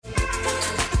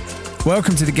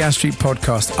Welcome to the Gas Street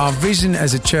Podcast. Our vision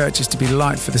as a church is to be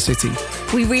light for the city.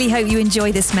 We really hope you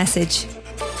enjoy this message.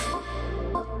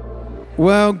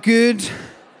 Well, good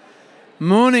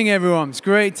morning, everyone. It's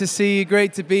great to see you,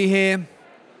 great to be here.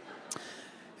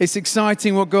 It's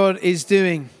exciting what God is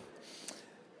doing.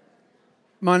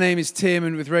 My name is Tim,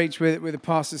 and with Rach, we're the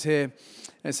pastors here.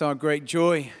 It's our great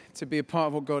joy to be a part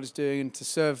of what God is doing and to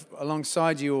serve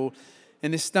alongside you all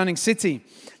in this stunning city.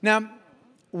 Now,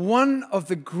 one of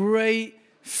the great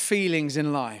feelings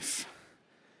in life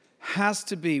has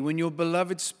to be when your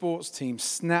beloved sports team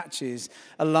snatches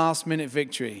a last-minute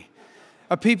victory.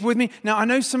 Are people with me? Now, I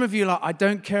know some of you are like, I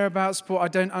don't care about sport, I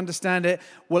don't understand it.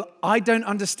 Well, I don't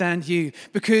understand you,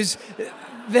 because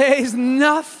there is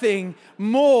nothing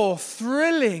more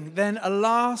thrilling than a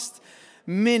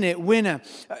last-minute winner.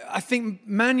 I think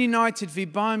Man United v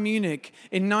Bayern Munich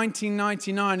in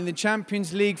 1999 in the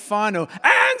Champions League final,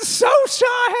 and Solskjaer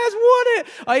has won it.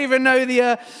 I even know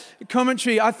the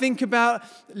commentary. I think about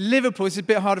Liverpool. It's a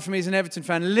bit harder for me as an Everton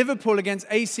fan. Liverpool against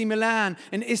AC Milan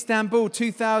in Istanbul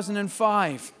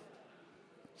 2005.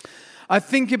 I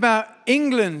think about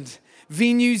England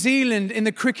v New Zealand in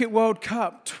the Cricket World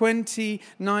Cup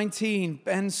 2019.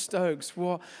 Ben Stokes,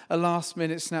 what a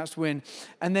last-minute snatched win.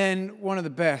 And then one of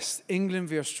the best, England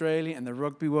v Australia in the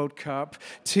Rugby World Cup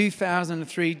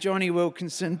 2003. Johnny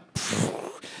Wilkinson.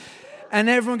 And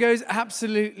everyone goes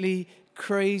absolutely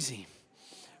crazy.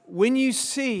 When you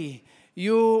see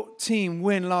your team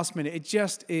win last minute, it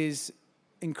just is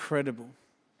incredible,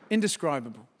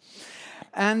 indescribable.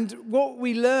 And what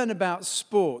we learn about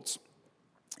sports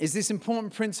is this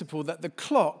important principle that the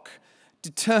clock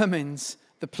determines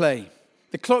the play.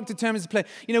 The clock determines the play.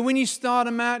 You know, when you start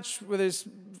a match, whether it's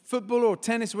football or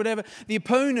tennis or whatever, the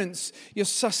opponents, you're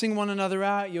sussing one another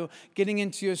out, you're getting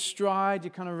into your stride,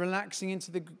 you're kind of relaxing into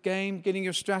the game, getting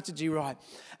your strategy right.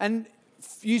 And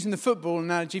using the football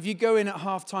analogy, if you go in at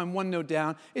halftime 1-0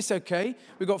 down, it's okay.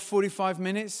 We've got 45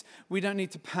 minutes. We don't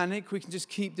need to panic. We can just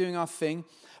keep doing our thing.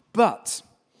 But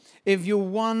if you're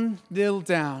 1-0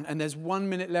 down and there's 1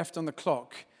 minute left on the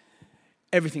clock,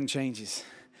 everything changes.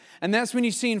 And that's when you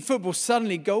see in football,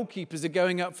 suddenly goalkeepers are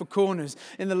going up for corners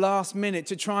in the last minute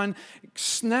to try and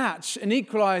snatch an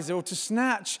equalizer or to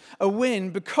snatch a win,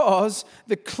 because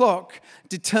the clock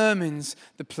determines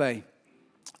the play.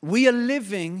 We are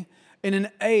living in an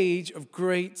age of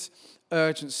great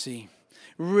urgency,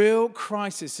 real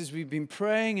crisis, as we've been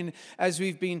praying and as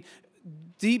we've been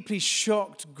deeply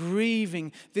shocked,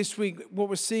 grieving this week, what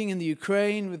we're seeing in the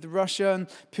Ukraine with Russia and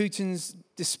Putin's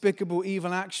despicable,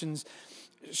 evil actions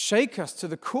shake us to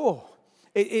the core.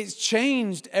 It's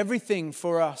changed everything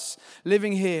for us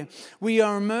living here. We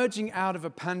are emerging out of a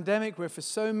pandemic where for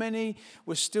so many,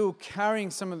 we're still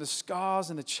carrying some of the scars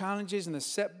and the challenges and the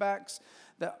setbacks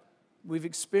that we've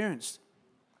experienced.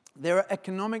 There are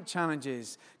economic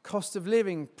challenges. Cost of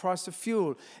living, price of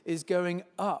fuel is going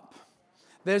up.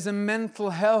 There's a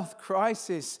mental health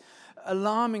crisis,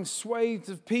 alarming swathes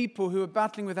of people who are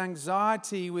battling with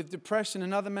anxiety, with depression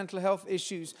and other mental health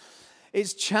issues.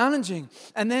 It's challenging.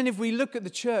 And then if we look at the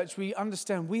church, we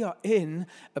understand we are in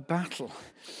a battle.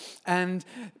 And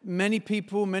many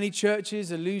people, many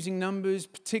churches are losing numbers,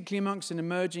 particularly amongst an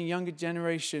emerging younger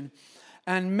generation.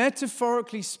 And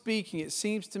metaphorically speaking, it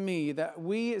seems to me that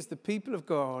we as the people of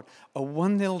God are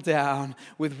 1-0 down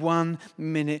with 1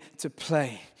 minute to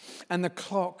play. And the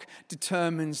clock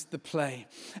determines the play.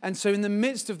 And so in the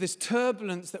midst of this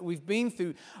turbulence that we've been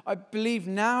through, I believe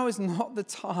now is not the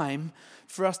time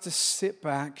for us to sit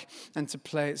back and to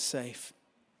play it safe.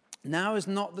 Now is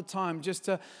not the time just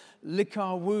to lick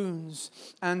our wounds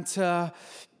and to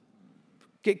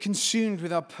get consumed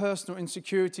with our personal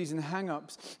insecurities and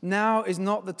hang-ups. Now is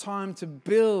not the time to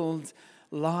build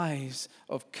lives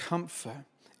of comfort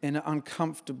in an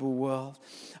uncomfortable world.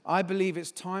 I believe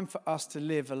it's time for us to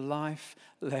live a life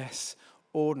less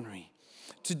ordinary,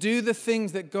 to do the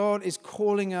things that God is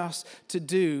calling us to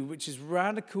do, which is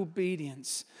radical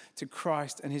obedience to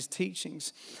Christ and his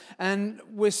teachings. And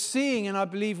we're seeing, and I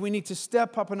believe we need to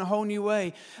step up in a whole new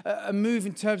way, a move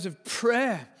in terms of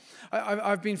prayer.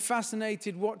 I've been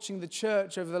fascinated watching the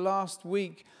church over the last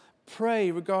week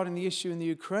pray regarding the issue in the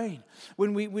Ukraine.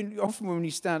 When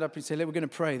you stand up and say, we're going to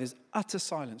pray, there's utter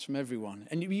silence from everyone.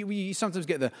 And you sometimes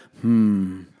get the,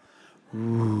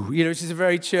 which is a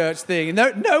very church thing.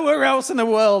 And nowhere else in the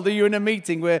world are you in a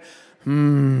meeting where,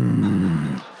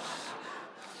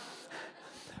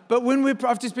 But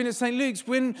I've just been at St. Luke's,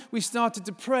 when we started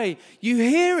to pray, you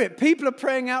hear it. People are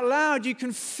praying out loud. You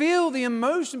can feel the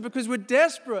emotion because we're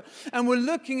desperate and we're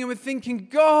looking and we're thinking,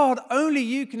 God, only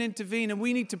you can intervene, and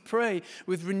we need to pray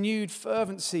with renewed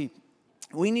fervency.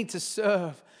 We need to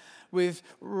serve with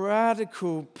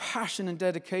radical passion and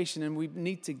dedication, and we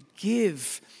need to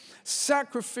give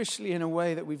sacrificially in a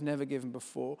way that we've never given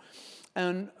before.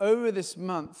 And over this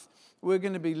month, we're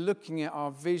going to be looking at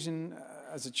our vision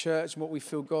as a church and what we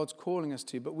feel God's calling us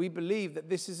to. But we believe that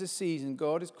this is a season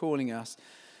God is calling us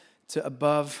to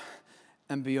above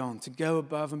and beyond, to go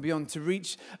above and beyond, to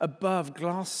reach above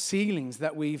glass ceilings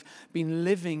that we've been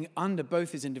living under,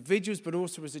 both as individuals but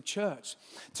also as a church,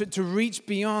 to reach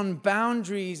beyond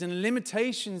boundaries and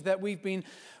limitations that we've been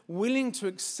willing to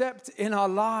accept in our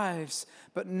lives.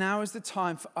 But now is the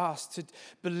time for us to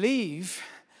believe,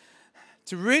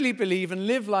 to really believe and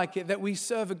live like it, that we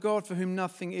serve a God for whom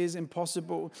nothing is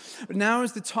impossible. But now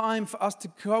is the time for us to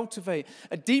cultivate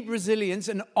a deep resilience,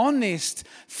 an honest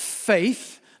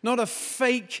faith, not a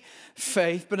fake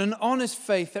faith, but an honest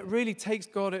faith that really takes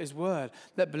God at his word,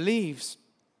 that believes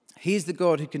he's the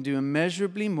God who can do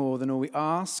immeasurably more than all we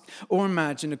ask or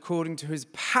imagine, according to his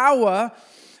power,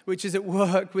 which is at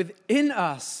work within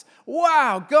us.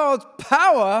 Wow, God's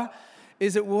power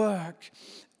is at work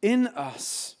in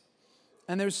us.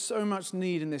 And there's so much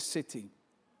need in this city.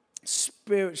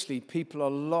 Spiritually, people are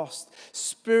lost.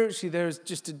 Spiritually, there is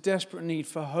just a desperate need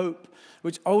for hope,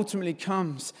 which ultimately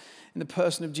comes in the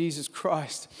person of Jesus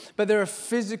Christ. But there are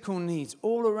physical needs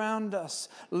all around us.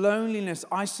 Loneliness,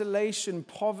 isolation,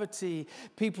 poverty,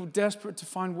 people desperate to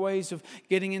find ways of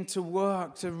getting into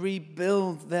work, to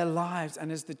rebuild their lives.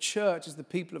 And as the church, as the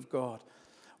people of God,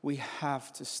 we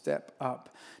have to step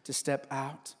up, to step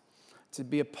out, to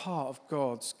be a part of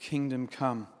God's kingdom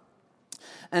come.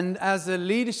 And as a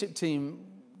leadership team,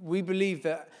 we believe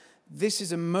that this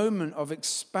is a moment of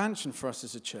expansion for us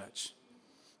as a church.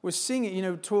 We're seeing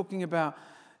it, talking about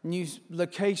new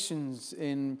locations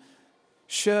in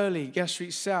Shirley, Gas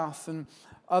Street South, and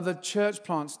other church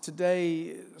plants.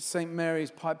 Today, St. Mary's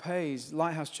Pipe Hayes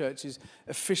Lighthouse Church is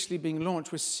officially being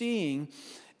launched. We're seeing,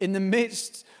 in the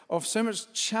midst of so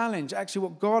much challenge, actually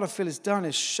what God, I feel, has done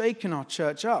is shaken our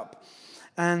church up.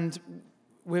 And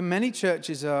where many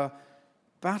churches are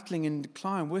battling in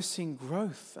decline, we're seeing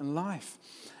growth and life.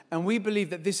 And we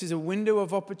believe that this is a window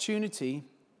of opportunity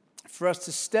for us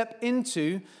to step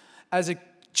into as a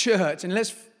church. And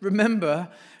let's remember,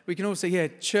 we can all say,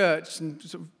 church, and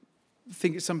sort of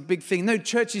think it's some big thing. No,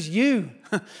 church is you.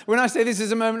 When I say this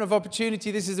is a moment of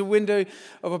opportunity, this is a window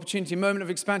of opportunity, a moment of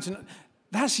expansion,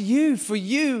 that's you, for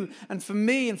you and for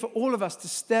me and for all of us to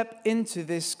step into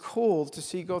this call to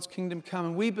see God's kingdom come.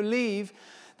 And we believe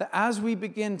that as we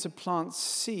begin to plant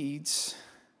seeds,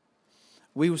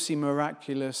 we will see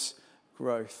miraculous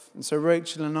growth. And so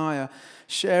Rachel and I are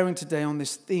sharing today on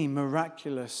this theme,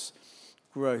 miraculous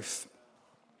growth.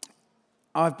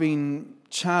 I've been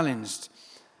challenged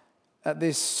at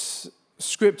this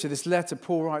scripture, this letter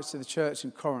Paul writes to the church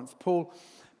in Corinth. Paul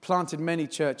planted many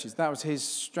churches. That was his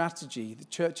strategy, the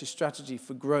church's strategy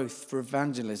for growth, for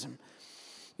evangelism.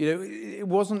 It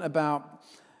wasn't about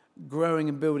growing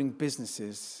and building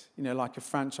businesses, like a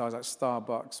franchise like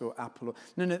Starbucks or Apple.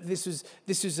 No, this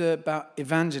was about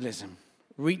evangelism.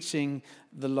 Reaching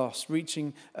the lost,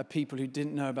 reaching people who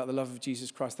didn't know about the love of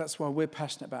Jesus Christ. That's why we're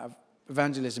passionate about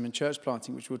evangelism and church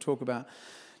planting, which we'll talk about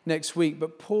next week.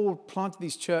 But Paul planted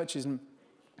these churches, and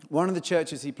one of the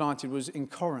churches he planted was in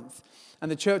Corinth.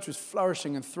 And the church was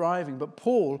flourishing and thriving. But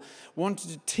Paul wanted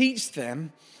to teach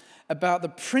them about the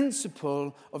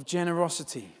principle of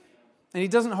generosity. And he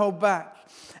doesn't hold back.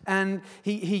 And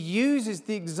he uses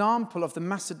the example of the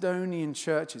Macedonian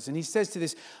churches. And he says to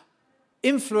this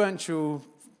influential,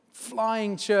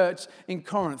 flying church in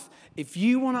Corinth, if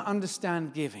you want to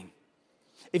understand giving,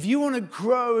 if you want to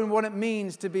grow in what it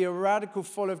means to be a radical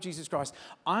follower of Jesus Christ,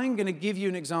 I'm going to give you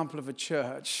an example of a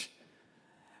church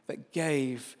that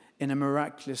gave in a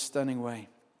miraculous, stunning way.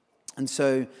 And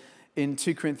so in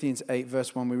 2 Corinthians 8,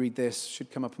 verse 1, we read this, should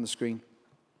come up on the screen.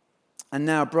 And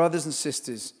now, brothers and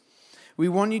sisters, we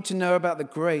want you to know about the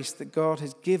grace that God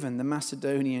has given the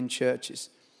Macedonian churches.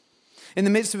 In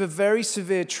the midst of a very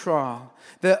severe trial,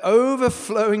 their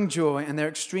overflowing joy and their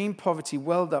extreme poverty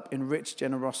welled up in rich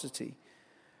generosity.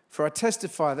 For I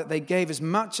testify that they gave as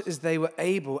much as they were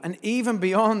able, and even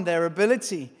beyond their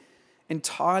ability,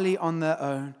 entirely on their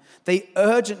own. They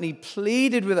urgently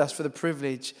pleaded with us for the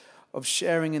privilege of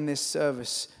sharing in this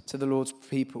service to the Lord's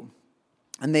people.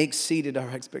 And they exceeded our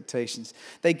expectations.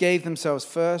 They gave themselves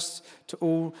first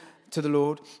to the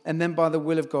Lord, and then by the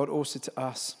will of God also to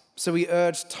us. So we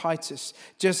urged Titus,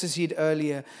 just as he had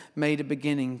earlier made a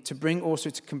beginning, to bring also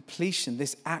to completion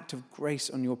this act of grace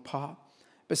on your part.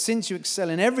 But since you excel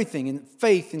in everything, in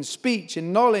faith, in speech,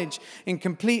 in knowledge, in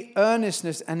complete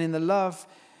earnestness, and in the love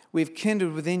we have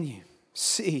kindled within you,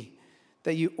 see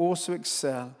that you also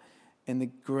excel in the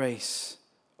grace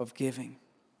of giving.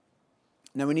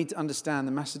 Now we need to understand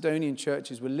the Macedonian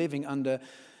churches were living under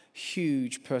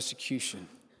huge persecution.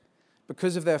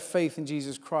 Because of their faith in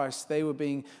Jesus Christ, they were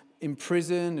being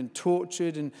imprisoned and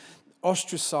tortured and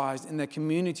ostracized in their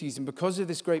communities. And because of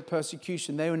this great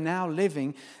persecution, they were now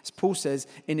living, as Paul says,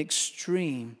 in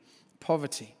extreme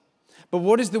poverty. But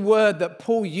what is the word that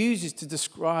Paul uses to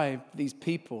describe these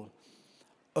people?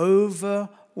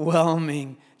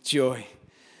 Overwhelming joy.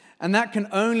 And that can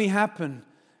only happen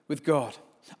with God.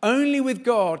 Only with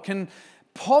God can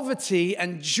poverty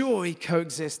and joy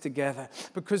coexist together,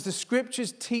 because the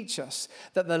scriptures teach us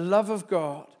that the love of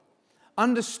God,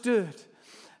 understood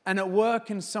and at work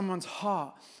in someone's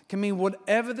heart, can mean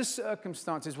whatever the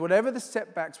circumstances, whatever the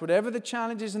setbacks, whatever the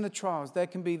challenges and the trials, there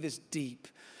can be this deep,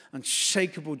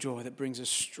 unshakable joy that brings us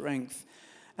strength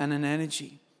and an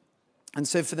energy. And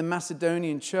so for the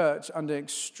Macedonian church, under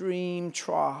extreme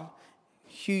trial,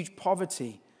 huge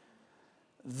poverty,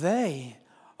 they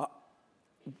are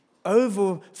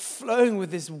overflowing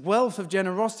with this wealth of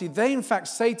generosity. They, in fact,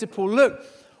 say to Paul, look,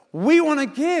 we want to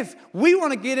give. We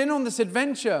want to get in on this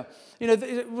adventure. You know,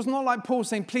 it was not like Paul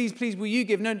saying, please, please, will you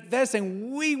give? No, they're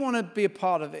saying, we want to be a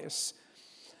part of this.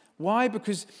 Why?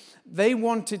 Because they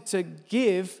wanted to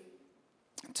give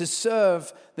to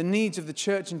serve the needs of the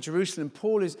church in Jerusalem.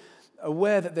 Paul is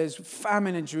aware that there's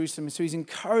famine in Jerusalem, so he's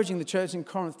encouraging the church in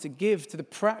Corinth to give to the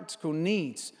practical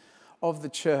needs of the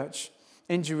church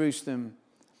in Jerusalem.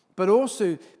 But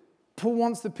also, Paul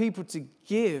wants the people to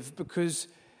give because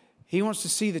he wants to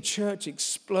see the church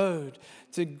explode,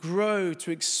 to grow,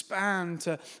 to expand,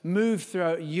 to move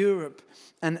throughout Europe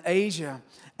and Asia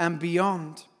and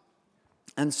beyond.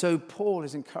 And so Paul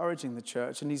is encouraging the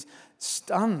church, and he's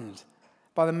stunned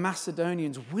by the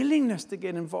Macedonians' willingness to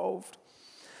get involved.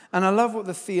 And I love what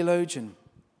the theologian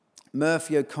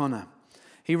Murphy O'Connor,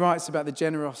 he writes about the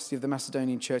generosity of the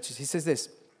Macedonian churches. He says this: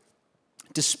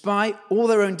 despite all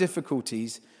their own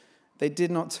difficulties, they did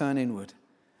not turn inward.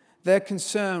 Their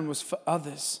concern was for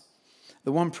others,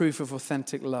 the one proof of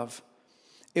authentic love.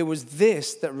 It was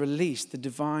this that released the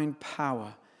divine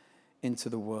power into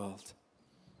the world.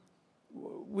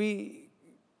 We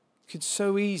could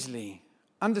so easily,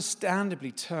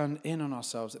 understandably, turn in on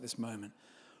ourselves at this moment.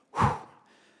 Whew.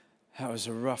 That was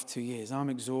a rough 2 years. I'm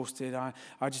exhausted. I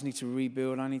just need to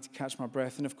rebuild. I need to catch my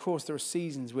breath. And of course, there are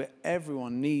seasons where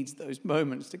everyone needs those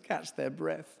moments to catch their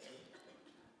breath.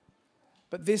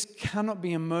 But this cannot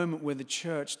be a moment where the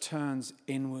church turns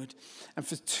inward. And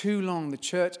for too long, the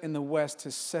church in the West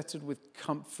has settled with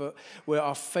comfort, where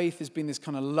our faith has been this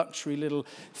kind of luxury little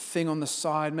thing on the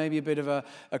side, maybe a bit of a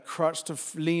crutch to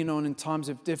lean on in times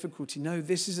of difficulty. No,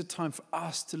 this is a time for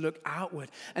us to look outward.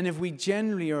 And if we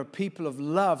generally are a people of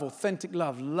love, authentic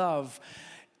love, love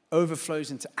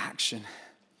overflows into action.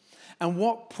 And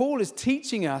what Paul is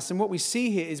teaching us and what we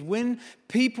see here is when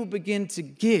people begin to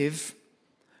give,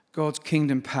 God's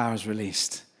kingdom power is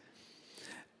released.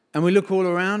 And we look all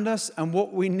around us, and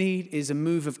what we need is a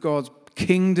move of God's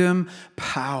kingdom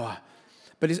power.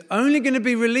 But it's only going to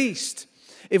be released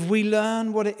if we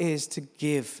learn what it is to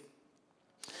give.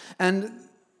 And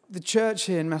the church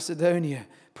here in Macedonia,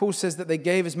 Paul says that they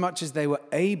gave as much as they were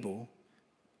able,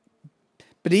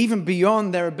 but even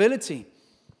beyond their ability.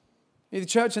 The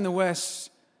church in the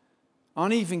West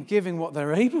aren't even giving what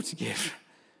they're able to give.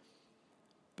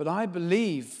 But I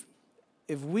believe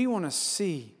if we want to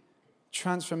see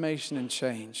transformation and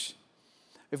change,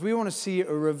 if we want to see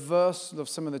a reversal of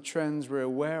some of the trends we're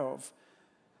aware of,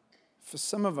 for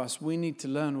some of us, we need to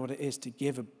learn what it is to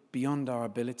give beyond our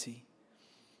ability.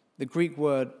 The Greek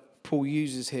word Paul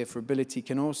uses here for ability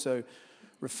can also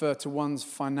refer to one's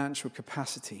financial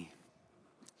capacity.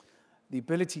 The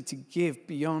ability to give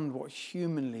beyond what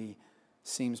humanly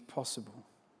seems possible.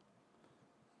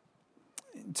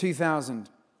 In 2000,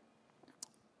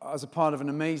 I was a part of an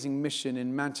amazing mission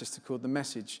in Manchester called The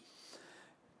Message.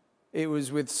 It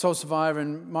was with Soul Survivor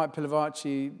and Mike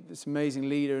Pilavachi, this amazing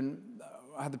leader, and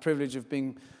I had the privilege of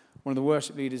being one of the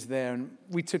worship leaders there. And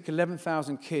we took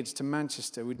 11,000 kids to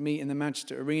Manchester. We'd meet in the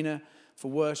Manchester Arena for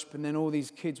worship, and then all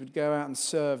these kids would go out and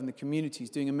serve in the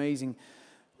communities, doing amazing,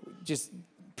 just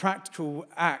practical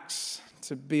acts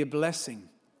to be a blessing.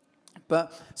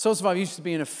 But Soul Survivor used to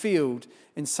be in a field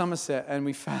in Somerset, and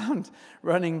we found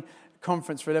running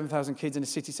conference for 11,000 kids in a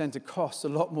city centre costs a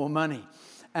lot more money.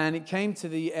 And it came to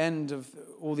the end of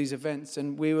all these events,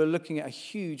 and we were looking at a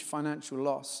huge financial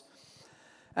loss.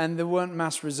 And there weren't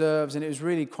mass reserves, and it was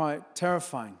really quite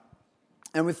terrifying.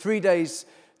 And with 3 days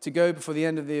to go before the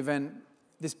end of the event,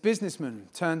 this businessman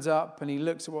turns up, and he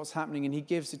looks at what's happening, and he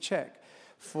gives a cheque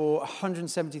for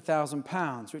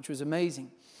 £170,000, which was amazing.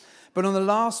 But on the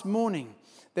last morning,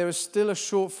 there was still a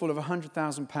shortfall of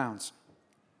 £100,000.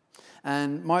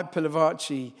 And Mike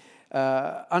Pilavachi,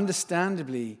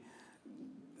 understandably,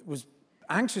 was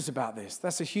anxious about this.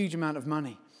 That's a huge amount of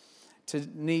money to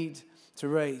need to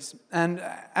raise. And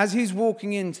as he's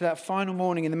walking into that final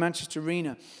morning in the Manchester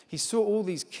Arena, he saw all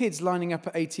these kids lining up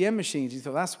at ATM machines. He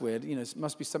thought, that's weird. You know, it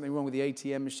must be something wrong with the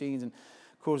ATM machines and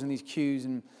causing these queues.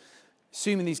 And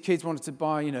assuming these kids wanted to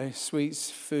buy, sweets,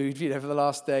 food, for the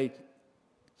last day.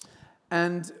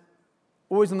 And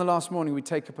always on the last morning, we'd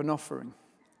take up an offering.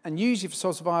 And usually for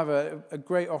Soul Survivor, a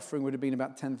great offering would have been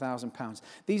about £10,000.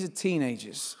 These are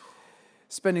teenagers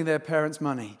spending their parents'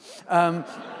 money.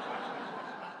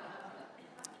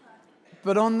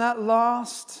 But on that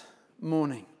last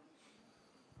morning,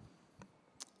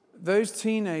 those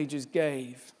teenagers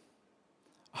gave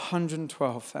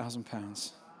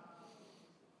 £112,000.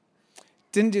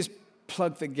 Didn't just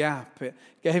plug the gap, it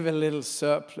gave a little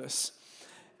surplus.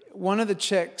 One of the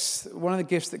gifts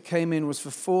that came in was for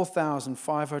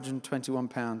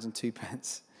 £4,521.02.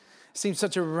 It seemed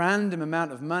such a random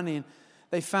amount of money, and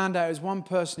they found out it was one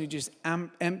person who just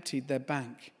emptied their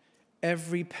bank,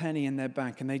 every penny in their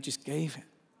bank, and they just gave it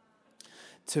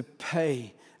to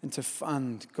pay and to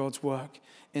fund God's work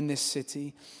in this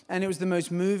city. And it was the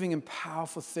most moving and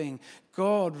powerful thing.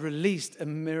 God released a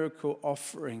miracle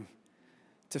offering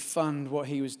to fund what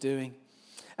he was doing.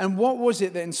 And what was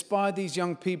it that inspired these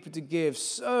young people to give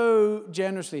so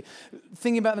generously?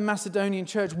 Thinking about the Macedonian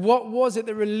church, what was it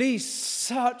that released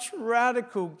such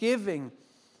radical giving?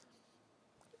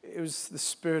 It was the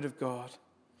Spirit of God.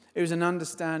 It was an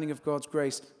understanding of God's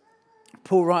grace.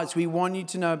 Paul writes, we want you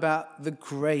to know about the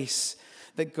grace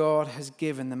that God has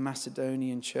given the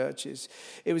Macedonian churches.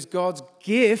 It was God's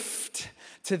gift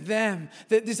to them,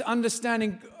 that this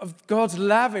understanding of God's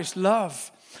lavish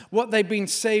love, what they'd been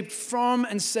saved from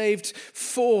and saved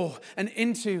for and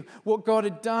into, what God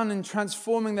had done in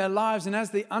transforming their lives. And as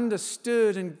they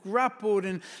understood and grappled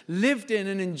and lived in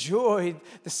and enjoyed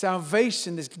the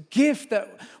salvation, this gift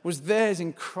that was theirs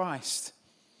in Christ,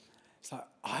 it's like,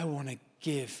 I want to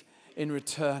give in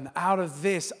return. Out of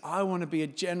this, I want to be a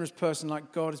generous person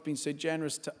like God has been so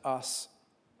generous to us.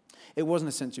 It wasn't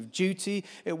a sense of duty.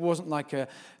 It wasn't like a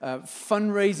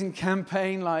fundraising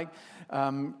campaign like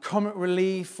Comic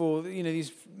Relief or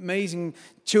these amazing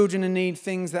children in need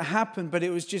things that happened, but it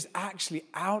was just actually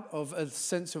out of a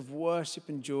sense of worship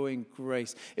and joy and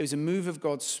grace. It was a move of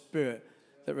God's Spirit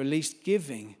that released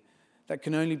giving that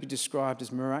can only be described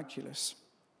as miraculous.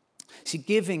 See,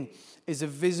 giving is a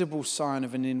visible sign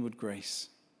of an inward grace.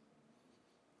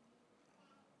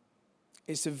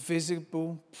 It's a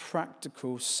visible,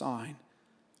 practical sign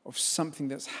of something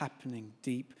that's happening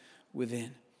deep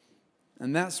within.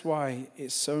 And that's why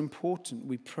it's so important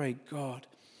we pray, God,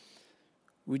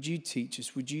 would you teach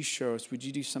us? Would you show us? Would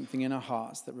you do something in our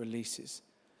hearts that releases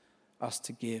us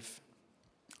to give?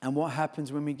 And what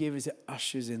happens when we give is it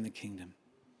ushers in the kingdom.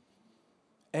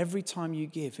 Every time you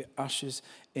give, it ushers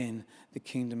in the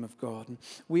kingdom of God. And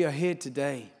we are here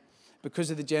today because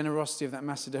of the generosity of that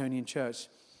Macedonian church.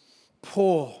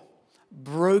 Poor,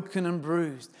 broken and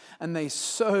bruised. And they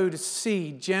sowed a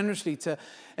seed generously to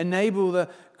enable the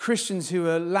Christians who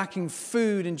are lacking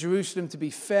food in Jerusalem to be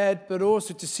fed, but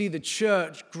also to see the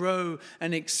church grow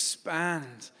and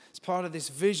expand. It's part of this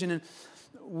vision. And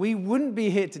we wouldn't be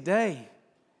here today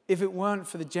if it weren't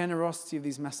for the generosity of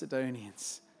these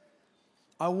Macedonians.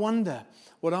 I wonder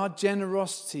what our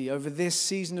generosity over this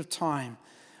season of time,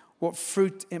 what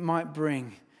fruit it might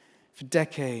bring for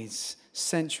decades,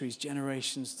 centuries,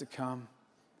 generations to come.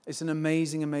 It's an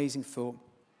amazing, amazing thought.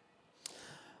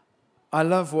 I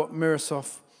love what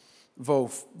Miroslav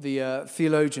Volf, the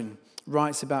theologian,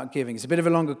 writes about giving. It's a bit of a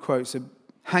longer quote, so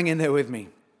hang in there with me.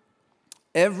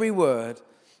 Every word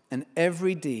and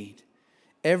every deed,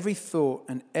 every thought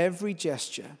and every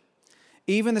gesture,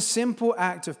 even the simple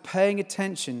act of paying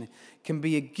attention can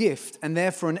be a gift and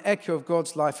therefore an echo of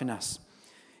God's life in us.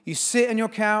 You sit on your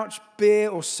couch, beer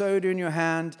or soda in your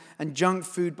hand, and junk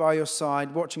food by your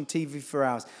side, watching TV for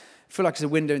hours. I feel like it's a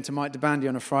window into Mike DeBandy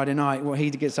on a Friday night, what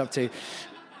he gets up to.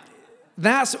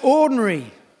 That's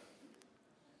ordinary.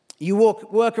 You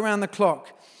work around the clock,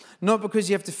 not because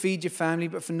you have to feed your family,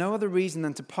 but for no other reason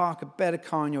than to park a better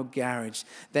car in your garage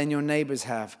than your neighbors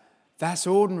have. That's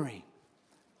ordinary.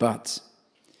 But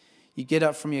you get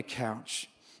up from your couch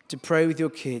to pray with your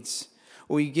kids,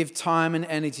 or you give time and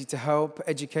energy to help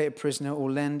educate a prisoner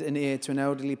or lend an ear to an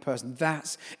elderly person.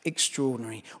 That's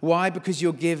extraordinary. Why? Because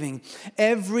you're giving.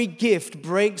 Every gift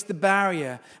breaks the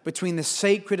barrier between the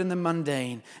sacred and the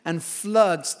mundane and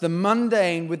floods the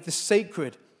mundane with the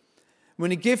sacred.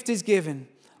 When a gift is given,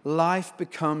 life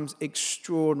becomes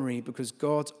extraordinary because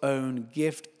God's own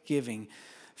gift-giving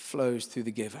flows through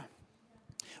the giver.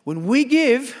 When we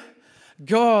give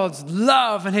God's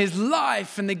love and his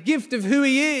life and the gift of who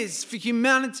he is for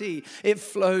humanity, it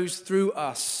flows through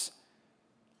us.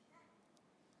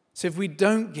 So if we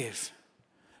don't give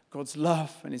God's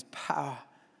love and his power,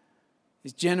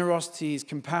 his generosity, his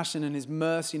compassion and his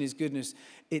mercy and his goodness,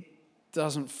 it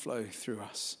doesn't flow through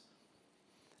us.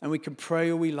 And we can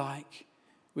pray all we like.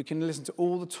 We can listen to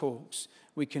all the talks.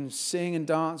 We can sing and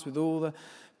dance with all the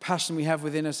passion we have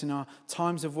within us in our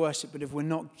times of worship. But if we're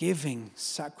not giving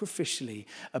sacrificially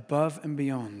above and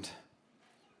beyond,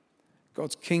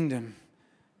 God's kingdom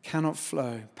cannot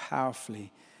flow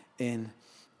powerfully in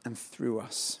and through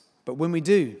us. But when we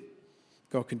do,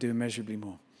 God can do immeasurably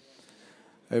more.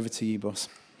 Over to you, boss.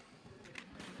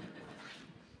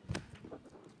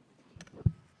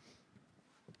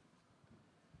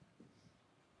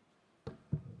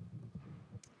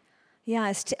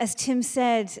 Yeah, as Tim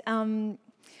said,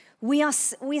 we're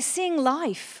seeing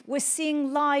life. We're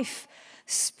seeing life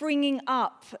springing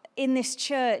up in this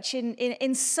church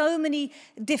in so many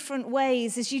different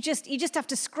ways. As you just have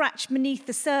to scratch beneath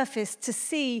the surface to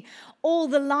see all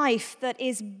the life that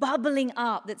is bubbling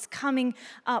up, that's coming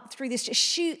up through this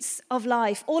shoots of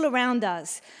life all around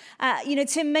us.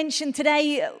 Tim mentioned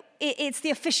today, it's the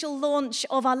official launch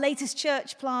of our latest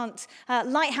church plant,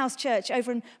 Lighthouse Church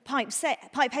over in Pipe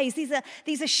Hayes.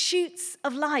 These are shoots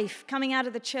of life coming out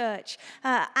of the church,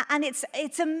 and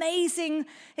it's amazing.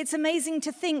 It's amazing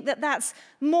to think that that's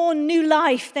more new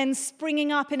life than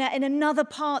springing up in another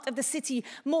part of the city.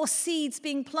 More seeds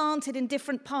being planted in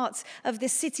different parts of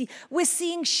this city. We're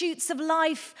seeing shoots of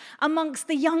life amongst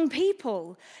the young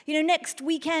people. Next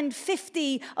weekend,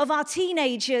 50 of our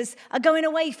teenagers are going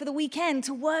away for the weekend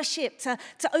to worship. To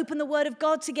open the Word of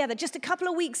God together. Just a couple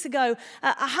of weeks ago,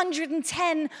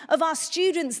 110 of our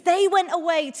students, they went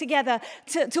away together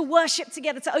to worship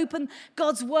together, to open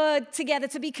God's Word together,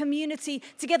 to be community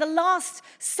together. Last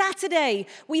Saturday,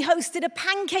 we hosted a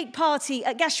pancake party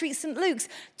at Gas Street St. Luke's.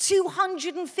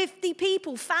 250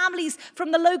 people, families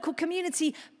from the local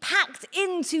community, packed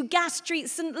into Gas Street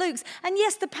St. Luke's. And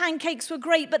yes, the pancakes were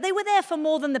great, but they were there for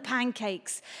more than the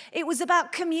pancakes. It was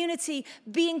about community,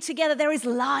 being together. There is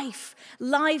life.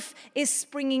 Life is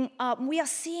springing up. We are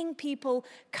seeing people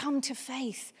come to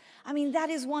faith. I mean, that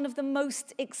is one of the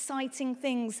most exciting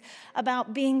things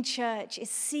about being church, is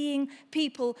seeing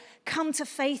people come to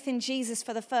faith in Jesus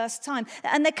for the first time.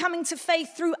 And they're coming to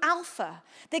faith through Alpha.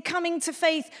 They're coming to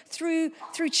faith through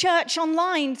church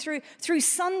online, through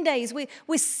Sundays.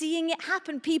 We're seeing it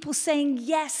happen. People saying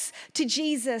yes to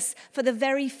Jesus for the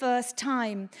very first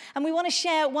time. And we want to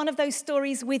share one of those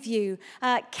stories with you.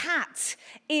 Kat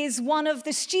is one of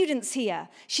the students here.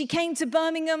 She came to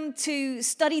Birmingham to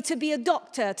study to be a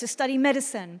doctor, to study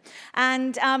medicine.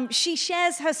 And she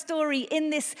shares her story in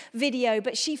this video,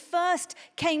 but she first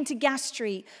came to Gas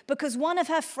Street because one of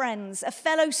her friends, a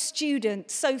fellow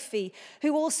student, Sophie,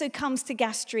 who also comes to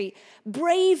Gas Street,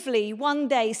 bravely one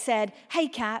day said, "Hey,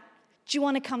 Kat, do you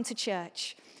want to come to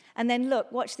church?" And then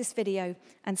look, watch this video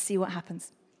and see what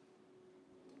happens.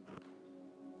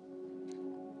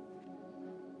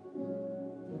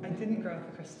 I didn't grow up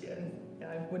a Christian.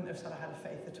 I wouldn't have said I had a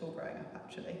faith at all growing up,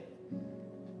 actually.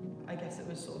 I guess it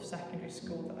was sort of secondary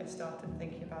school that I started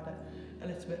thinking about it a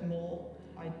little bit more.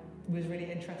 I was really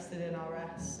interested in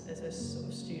RS as a sort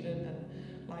of student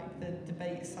and like the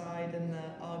debate side and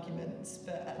the arguments,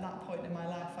 but at that point in my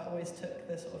life I always took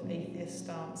the sort of atheist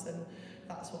stance, and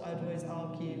that's what I'd always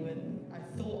argue, and I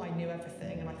thought I knew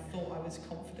everything, and I thought I was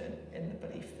confident in the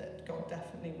belief that God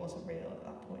definitely wasn't real at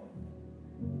that point.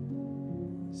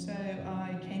 So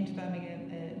I came to Birmingham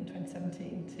in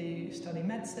 2017 to study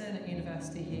medicine at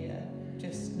university here,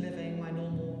 just living my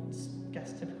normal,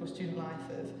 typical student life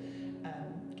of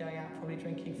going out, probably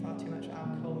drinking far too much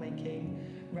alcohol, making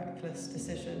reckless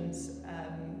decisions,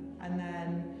 and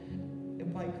then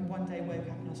like one day I woke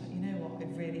up and I was like, you know what, I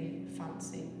really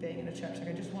fancy being in a church, like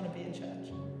I just want to be in church.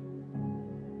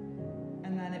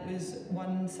 And then it was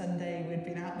one Sunday, we'd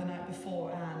been out the night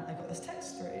before and I got this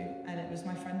text through, and it was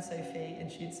my friend Sophie,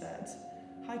 and she'd said,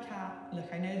 "Hi Kat,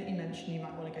 look, I know that you mentioned you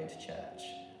might want to go to church.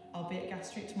 I'll be at Gas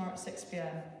Street tomorrow at 6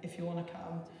 p.m. If you want to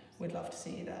come, we'd love to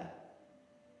see you there."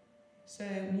 So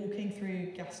walking through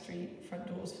Gas Street front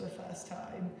doors for the first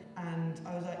time, and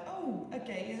I was like, oh,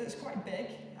 okay, it's quite big,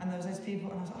 and there was those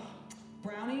people, and I was like, oh,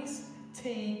 brownies,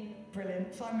 tea,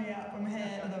 brilliant, sign me up, I'm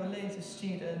here. And there were loads of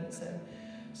students, and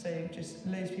so just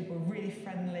loads of people were really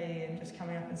friendly and just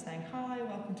coming up and saying, hi,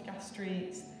 welcome to Gas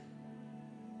Street.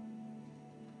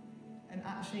 And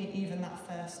actually, even that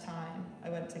first time I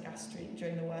went to Gas Street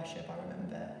during the worship, I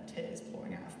remember tears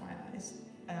pouring out of my eyes.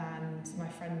 And my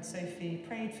friend Sophie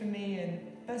prayed for me, and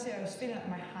basically I was feeling like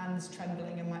my hands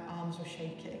trembling and my arms were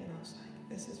shaking, and I was like,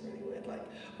 this is really weird, like,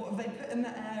 what have they put in the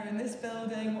air in this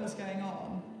building, what's going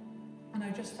on? And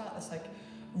I just felt this like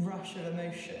rush of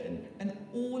emotion, and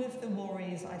all of the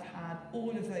worries I'd had, all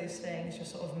of those things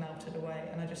just sort of melted away,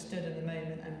 and I just stood in the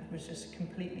moment and was just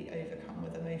completely overcome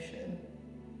with emotion.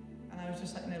 And I was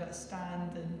just like, no, let's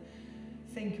stand and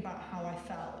think about how I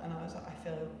felt, and I was like, I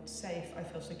feel safe, I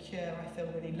feel secure, I feel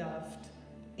really loved.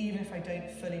 Even if I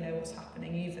don't fully know what's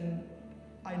happening, even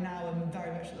I now am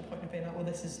very much at the point of being like, well,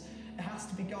 it has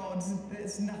to be God,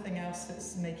 there's nothing else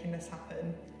that's making this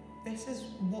happen. This is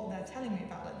what they're telling me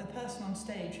about. Like, the person on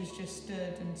stage has just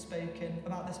stood and spoken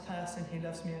about this person who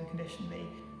loves me unconditionally,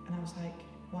 and I was like,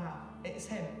 wow, it's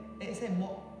him. It's him.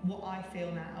 What I feel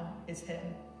now is him.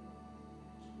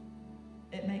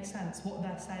 It makes sense. What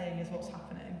they're saying is what's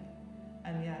happening.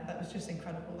 And yeah, that was just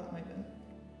incredible, that moment.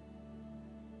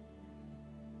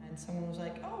 And someone was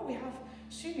like, oh, we have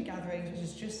student gatherings, which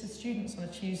is just the students on a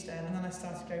Tuesday. And then I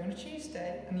started going on a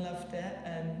Tuesday and loved it.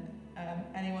 And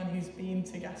anyone who's been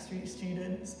to Gas Street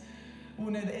Students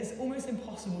will know that it's almost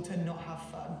impossible to not have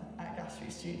fun at Gas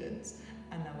Street Students.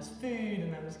 And there was food,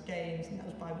 and there was games, and there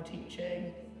was Bible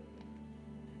teaching.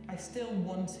 I still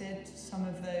wanted some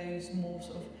of those more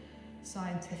sort of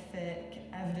scientific,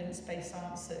 evidence-based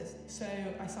answers. So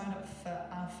I signed up for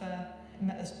Alpha,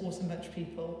 met this awesome bunch of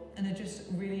people, and I just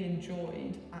really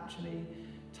enjoyed actually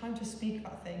time to speak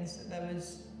about things. That there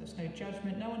was no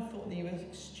judgment. No one thought that you were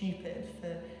stupid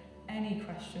for any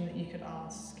question that you could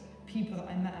ask. People that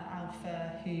I met at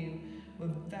Alpha who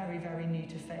were very, very new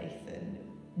to faith and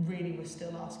really were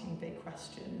still asking big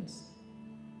questions.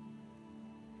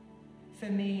 For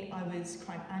me, I was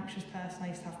quite an anxious person. I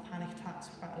used to have panic attacks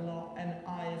quite a lot, and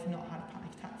I have not had a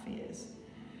panic attack for years.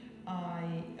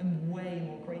 I am way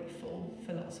more grateful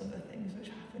for lots of the things which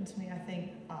happened to me. I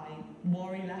think I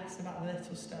worry less about the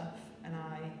little stuff, and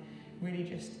I really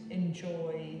just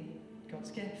enjoy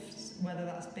God's gifts, whether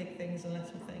that's big things and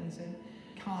little things. And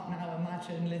can't now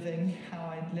imagine living how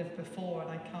I lived before,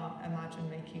 and I can't imagine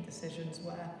making decisions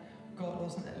where God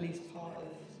wasn't at least part of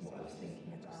what I was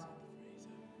thinking about.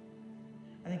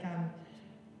 I think I'm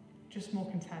just more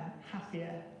content,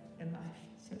 happier in life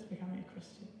since becoming a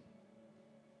Christian.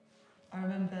 I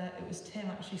remember it was Tim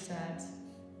actually said,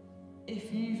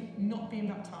 if you've not been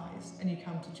baptised and you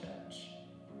come to church,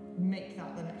 make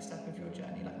that the next step of your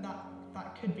journey. Like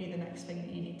that could be the next thing that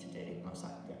you need to do. And I was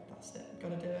like, yeah, that's it,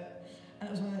 gotta do it. And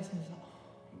it was one of those things like,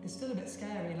 oh, it's still a bit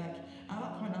scary. Like at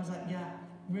that point I was like, yeah,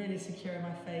 really secure in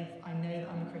my faith. I know that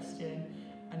I'm a Christian.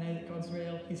 I know that God's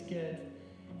real, he's good,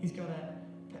 he's got it.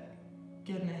 But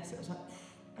goodness, it was like,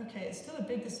 okay, it's still a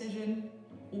big decision.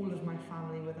 All of my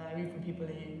family were there, even people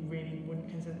who really wouldn't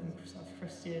consider themselves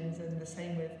Christians, and the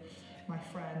same with my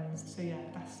friends. So yeah,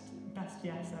 best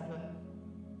yes ever.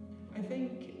 I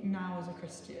think now as a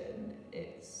Christian,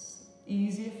 it's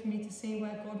easier for me to see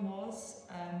where God was,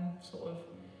 sort of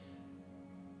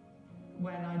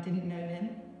when I didn't know him.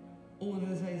 All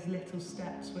of those little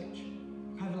steps which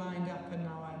have lined up, and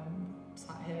now I'm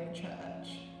sat here at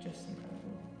church, just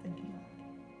incredible thinking back.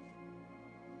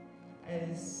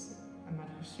 As a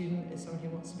medical student, as someone who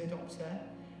wants to be a doctor,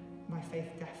 my faith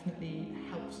definitely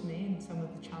helps me in some of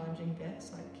the challenging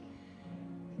bits, like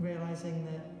realising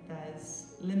that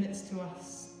there's limits to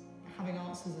us having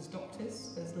answers as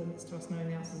doctors, there's limits to us knowing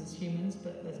the answers as humans,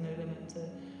 but there's no limit to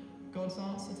God's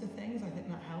answer to things. I think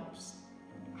that helps.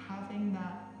 Having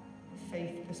that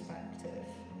faith perspective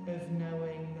of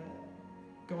knowing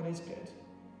that God is good.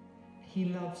 He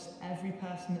loves every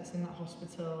person that's in that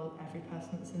hospital, every person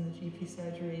that's in the GP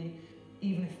surgery,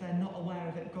 even if they're not aware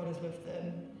of it, God is with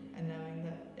them, and knowing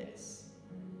that it's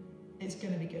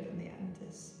going to be good in the end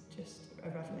is just a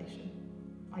revelation.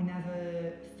 I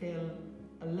never feel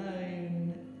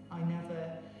alone. I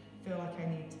never feel like I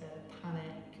need to panic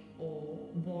or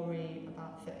worry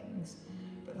about things,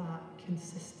 but that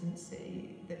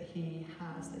consistency that he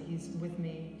has, that he's with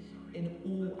me in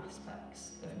all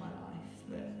aspects of my life,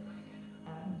 that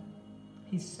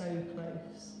he's so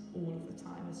close all of the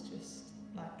time is just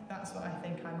like, that's what I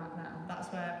think I'm at now. That's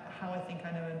how I think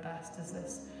I know him best, is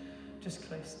this just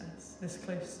closeness, this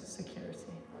close security.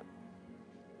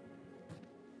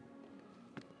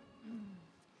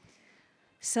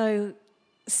 So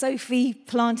Sophie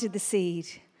planted the seed,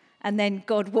 and then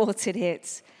God watered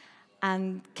it,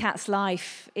 and Kat's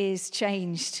life is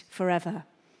changed forever.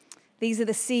 These are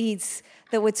the seeds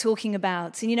that we're talking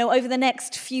about. And over the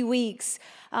next few weeks,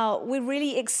 we're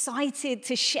really excited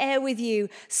to share with you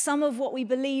some of what we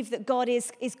believe that God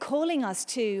is calling us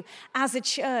to as a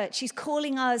church. He's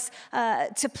calling us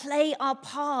to play our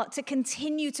part, to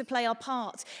continue to play our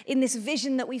part in this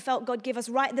vision that we felt God give us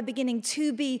right at the beginning,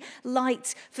 to be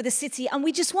light for the city. And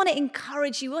we just want to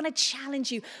encourage you, we want to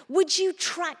challenge you. Would you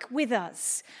track with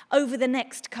us over the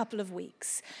next couple of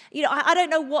weeks? I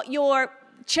don't know what your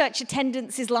church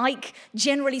attendance is like,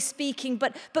 generally speaking,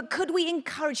 but could we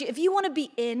encourage you, if you want to be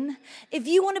if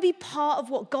you want to be part of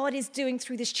what God is doing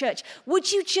through this church,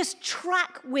 would you just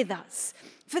track with us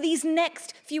for these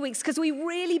next few weeks? Because we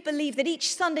really believe that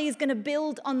each Sunday is going to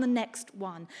build on the next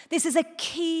one. This is a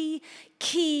key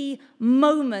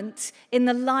moment in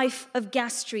the life of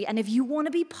Gas Street. And if you want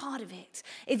to be part of it,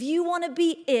 if you want to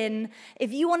be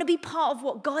if you want to be part of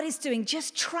what God is doing,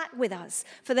 just track with us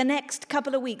for the next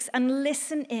couple of weeks and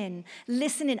listen in,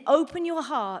 open your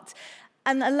heart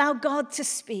and allow God to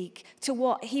speak to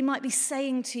what he might be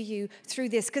saying to you through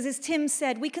this. Because as Tim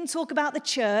said, we can talk about the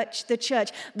church,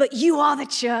 but you are the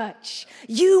church.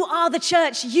 You are the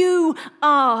church. You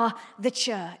are the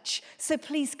church. So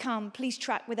please come, please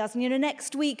track with us. And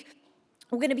next week,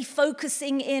 we're going to be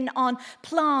focusing in on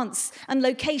plants and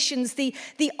locations, the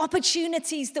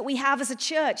opportunities that we have as a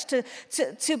church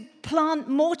to plant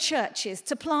more churches,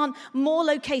 to plant more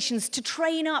locations, to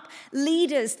train up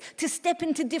leaders, to step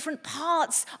into different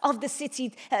parts of the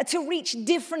city, to reach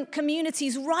different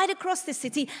communities right across the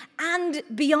city and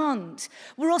beyond.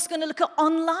 We're also going to look at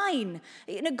online.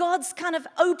 God's kind of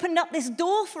opened up this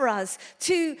door for us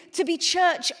to be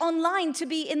church online, to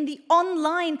be in the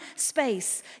online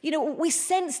space. We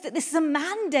sense that this is a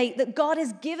mandate that God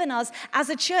has given us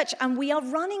as a church, and we are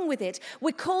running with it.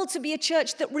 We're called to be a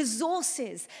church that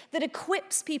resources, that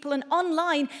equips people, and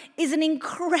online is an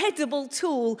incredible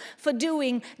tool for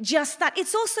doing just that.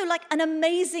 It's also like an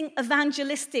amazing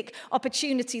evangelistic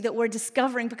opportunity that we're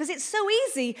discovering, because it's so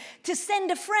easy to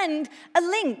send a friend a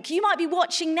link. You might be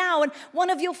watching now and one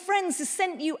of your friends has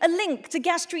sent you a link to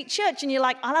Gas Street Church and you're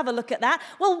like, I'll have a look at that.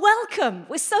 Well, welcome.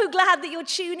 We're so glad that you're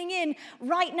tuning in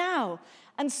right now.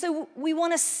 And so we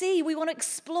want to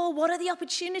explore what are the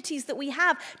opportunities that we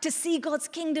have to see God's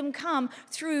kingdom come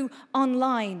through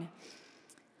online.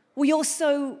 We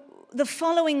also, the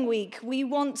following week, we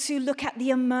want to look at the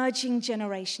emerging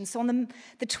generation. So on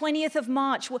the 20th of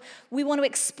March, we want to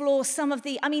explore some of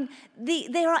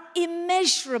there are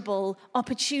immeasurable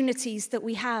opportunities that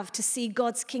we have to see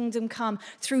God's kingdom come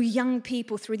through young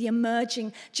people, through the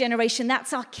emerging generation.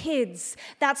 That's our kids,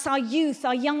 that's our youth,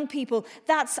 our young people,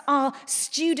 that's our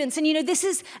students. And this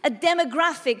is a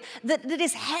demographic that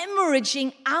is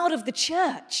hemorrhaging out of the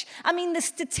church. The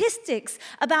statistics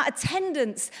about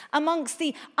attendance amongst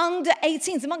the under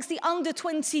 18s, amongst the under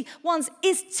 21s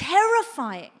is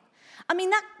terrifying.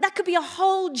 That could be a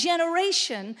whole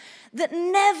generation that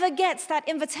never gets that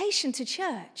invitation to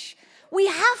church. We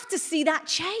have to see that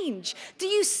change. Do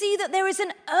you see that there is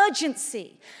an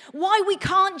urgency? Why we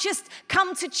can't just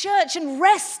come to church and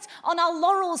rest on our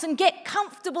laurels and get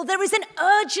comfortable? There is an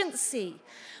urgency.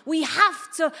 We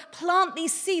have to plant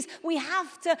these seeds. We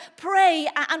have to pray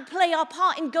and play our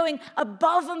part in going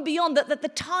above and beyond, that the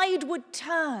tide would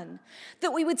turn,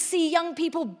 that we would see young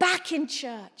people back in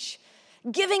church,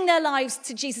 giving their lives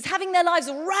to Jesus, having their lives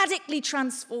radically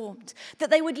transformed, that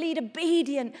they would lead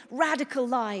obedient, radical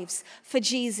lives for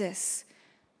Jesus.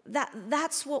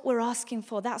 That's what we're asking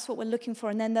for. That's what we're looking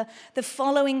for. And then the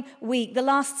following week, the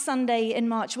last Sunday in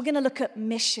March, we're going to look at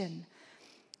mission.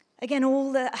 Again,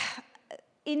 all the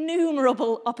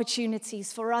innumerable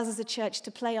opportunities for us as a church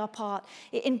to play our part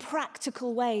in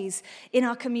practical ways in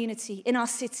our community, in our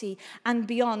city, and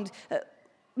beyond.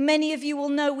 Many of you will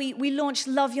know we launched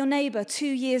Love Your Neighbor 2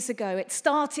 years ago. It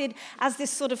started as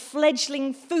this sort of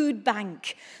fledgling food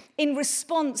bank in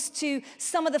response to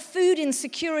some of the food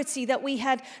insecurity that we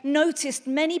had noticed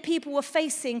many people were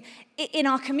facing in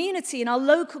our community, in our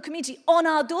local community, on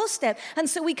our doorstep. And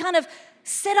so we kind of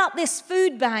set up this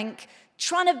food bank,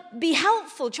 trying to be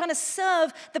helpful, trying to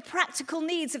serve the practical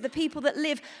needs of the people that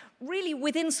live really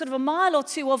within sort of a mile or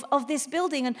two of this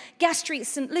building and Gas Street,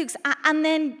 St. Luke's. And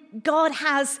then God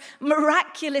has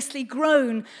miraculously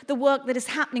grown the work that is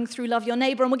happening through Love Your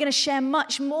Neighbor. And we're going to share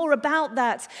much more about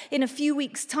that in a few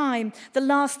weeks' time, the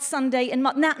last Sunday in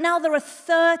March. Now there are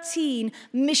 13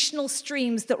 missional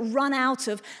streams that run out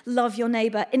of Love Your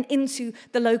Neighbor and into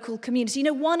the local community.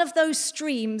 One of those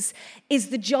streams is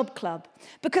the Job Club.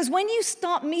 Because when you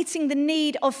start meeting the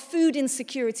need of food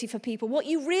insecurity for people, what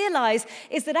you realize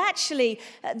is that actually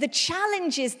the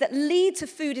challenges that lead to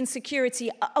food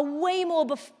insecurity are way way more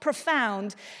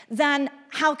profound than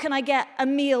how can I get a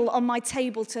meal on my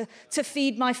table to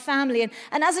feed my family.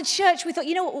 And as a church, we thought,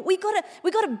 you know what, we got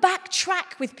to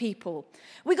backtrack with people.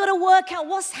 We got to work out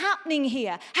what's happening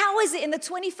here. How is it in the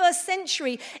 21st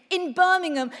century in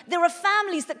Birmingham, there are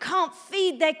families that can't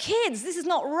feed their kids? This is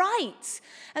not right.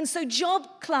 And so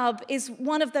Job Club is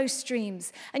one of those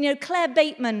streams. And you know, Claire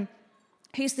Bateman,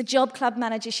 who's the Job Club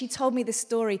manager, she told me this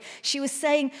story. She was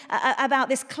saying about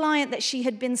this client that she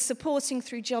had been supporting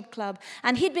through Job Club.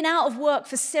 And he'd been out of work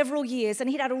for several years, and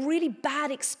he'd had a really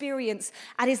bad experience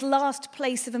at his last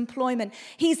place of employment.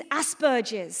 He's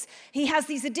Asperger's. He has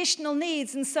these additional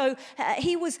needs. And so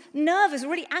he was nervous,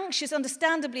 really anxious,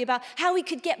 understandably, about how he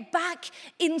could get back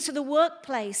into the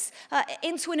workplace,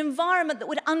 into an environment that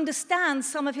would understand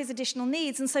some of his additional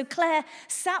needs. And so Claire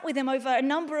sat with him over a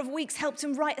number of weeks, helped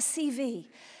him write a CV.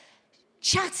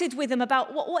 Chatted with him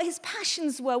about what his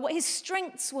passions were, what his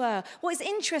strengths were, what his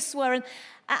interests were.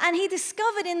 And he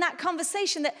discovered in that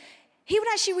conversation that he would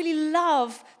actually really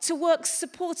love to work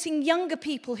supporting younger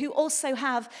people who also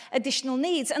have additional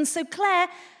needs. And so Claire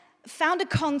found a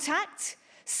contact,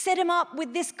 set him up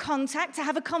with this contact to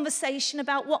have a conversation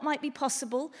about what might be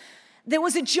possible. There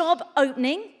was a job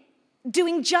opening,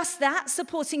 doing just that,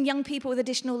 supporting young people with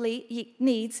additional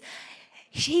needs.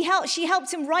 She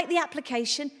helped him write the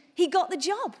application. He got the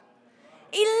job.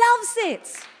 He loves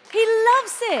it. He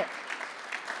loves it.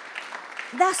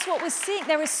 That's what we're seeing.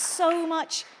 There is so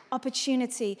much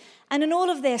opportunity. And in all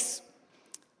of this,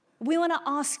 we want to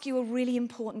ask you a really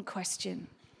important question.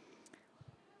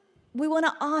 We want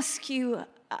to ask you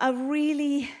a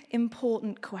really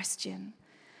important question.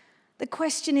 The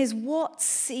question is, what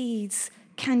seeds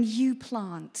can you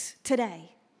plant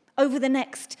today? Over the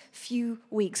next few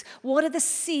weeks? What are the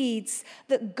seeds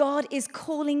that God is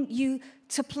calling you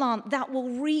to plant that will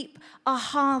reap a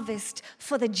harvest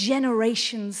for the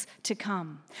generations to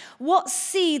come? What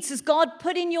seeds has God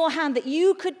put in your hand that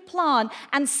you could plant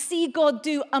and see God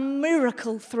do a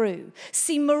miracle through?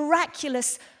 See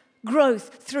miraculous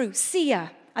growth through.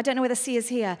 Sia. I don't know whether Sia's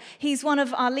here. He's one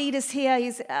of our leaders here.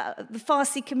 He's the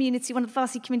Farsi community, one of the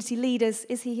Farsi community leaders.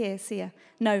 Is he here, Sia?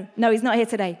 No, he's not here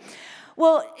today.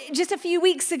 Well, just a few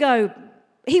weeks ago,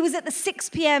 he was at the 6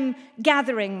 p.m.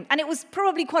 gathering, and it was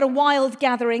probably quite a wild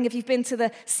gathering if you've been to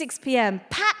the 6 p.m.,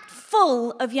 packed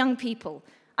full of young people.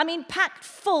 I mean, packed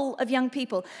full of young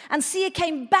people. And Sia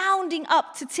came bounding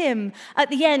up to Tim at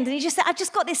the end, and he just said, I've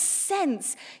just got this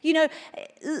sense, you know,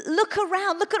 look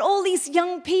around, look at all these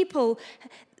young people.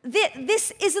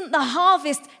 This isn't the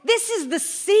harvest, this is the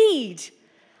seed.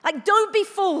 Like, don't be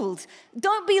fooled.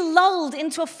 Don't be lulled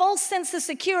into a false sense of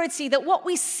security that what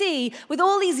we see with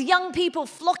all these young people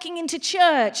flocking into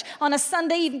church on a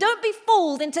Sunday evening, don't be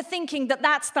fooled into thinking that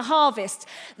that's the harvest.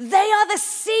 They are the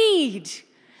seed.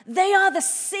 They are the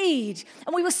seed.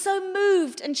 And we were so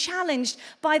moved and challenged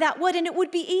by that word. And it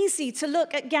would be easy to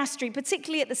look at Gas Street,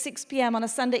 particularly at the 6 p.m. on a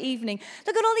Sunday evening.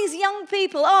 Look at all these young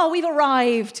people. Oh, we've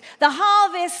arrived. The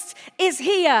harvest is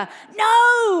here.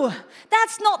 No,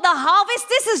 that's not the harvest.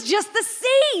 This is just the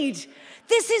seed.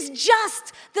 This is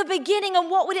just the beginning. And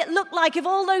what would it look like if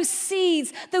all those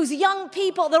seeds, those young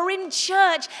people that are in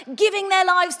church giving their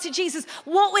lives to Jesus,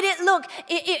 what would it look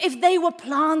if they were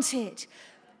planted?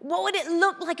 What would it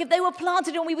look like if they were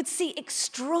planted and we would see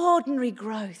extraordinary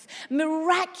growth,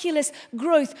 miraculous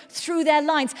growth through their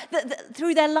lives, that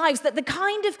the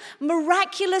kind of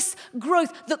miraculous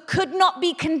growth that could not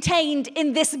be contained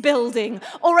in this building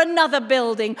or another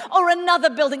building or another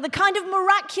building, the kind of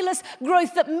miraculous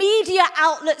growth that media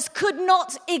outlets could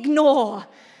not ignore.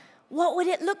 What would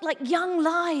it look like? Young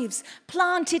lives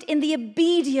planted in the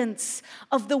obedience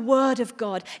of the Word of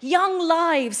God. Young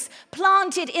lives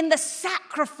planted in the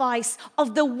sacrifice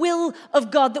of the will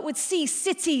of God that would see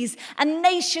cities and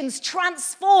nations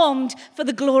transformed for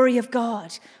the glory of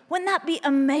God. Wouldn't that be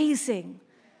amazing?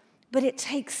 But it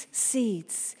takes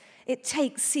seeds. It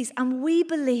takes seeds. And we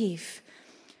believe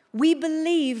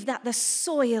that the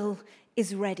soil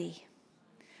is ready.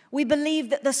 We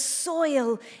believe that the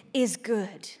soil is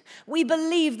good. We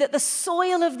believe that the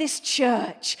soil of this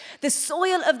church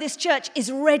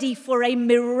is ready for a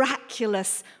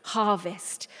miraculous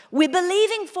harvest. We're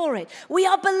believing for it.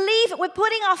 We're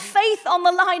putting our faith on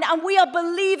the line, and we are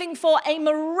believing for a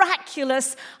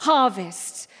miraculous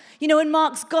harvest. You know, in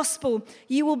Mark's gospel,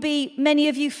 many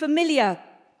of you familiar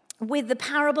with the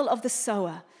parable of the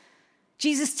sower.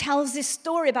 Jesus tells this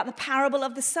story about the parable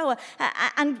of the sower.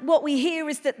 And what we hear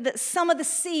is that some of the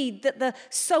seed that the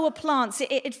sower plants,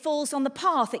 it falls on the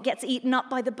path. It gets eaten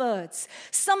up by the birds.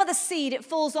 Some of the seed, it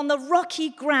falls on the rocky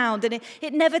ground and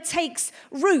it never takes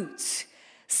root.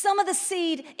 Some of the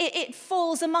seed, it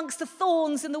falls amongst the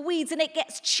thorns and the weeds, and it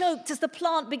gets choked as the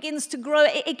plant begins to grow.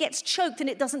 It gets choked and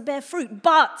it doesn't bear fruit.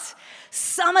 But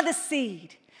some of the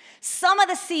seed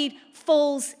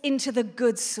falls into the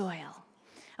good soil.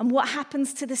 And what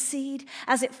happens to the seed?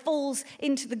 As it falls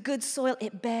into the good soil,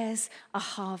 it bears a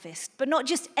harvest. But not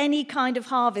just any kind of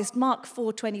harvest. Mark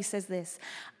 4:20 says this.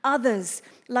 Others,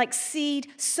 like seed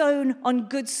sown on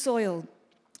good soil,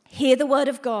 hear the word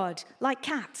of God, like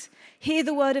Kat. Hear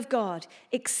the word of God,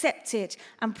 accept it,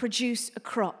 and produce a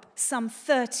crop. Some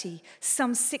 30,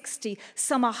 some 60,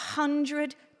 some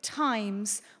 100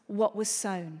 times what was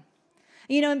sown.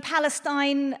 You know, in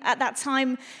Palestine at that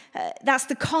time, that's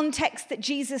the context that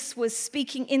Jesus was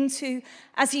speaking into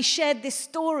as he shared this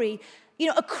story. You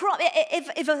know, a crop,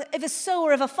 if a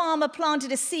sower, if a farmer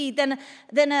planted a seed,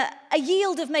 then a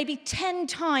yield of maybe 10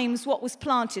 times what was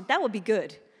planted, that would be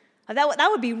good. That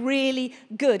would be really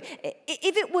good.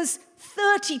 If it was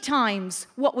 30 times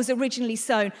what was originally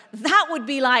sown, that would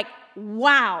be like,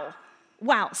 wow,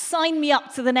 sign me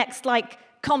up to the next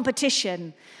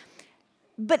competition.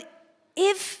 But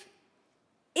if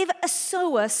a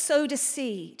sower sowed a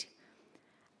seed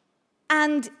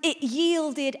and it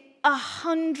yielded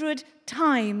 100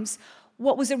 times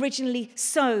what was originally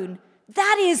sown,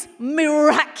 that is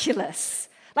miraculous.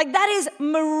 That is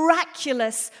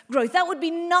miraculous growth. That would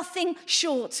be nothing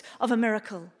short of a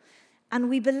miracle. And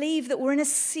we believe that we're in a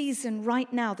season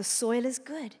right now. The soil is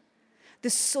good. The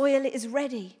soil is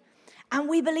ready. And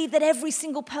we believe that every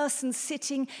single person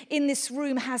sitting in this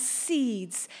room has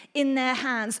seeds in their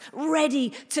hands,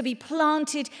 ready to be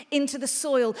planted into the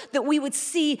soil, that we would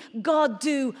see God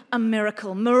do a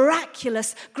miracle,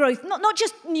 miraculous growth, not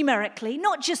just numerically,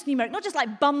 not just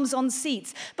like bums on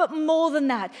seats, but more than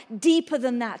that, deeper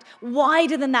than that,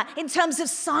 wider than that, in terms of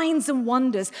signs and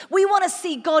wonders. We want to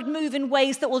see God move in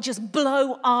ways that will just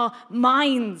blow our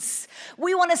minds.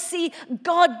 We want to see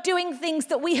God doing things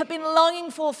that we have been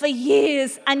longing for years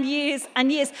and years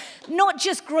and years. Not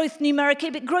just growth numerically,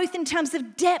 but growth in terms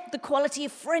of depth, the quality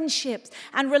of friendships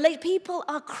and people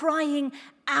are crying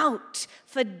out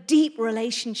for deep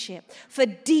relationship, for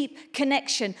deep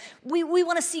connection. We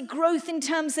want to see growth in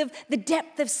terms of the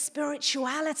depth of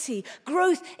spirituality,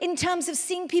 growth in terms of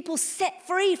seeing people set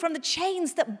free from the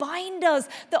chains that bind us,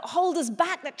 that hold us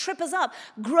back, that trip us up,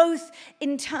 growth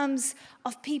in terms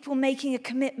of people making a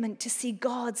commitment to see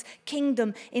God's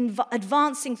kingdom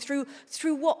advancing through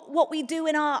what we do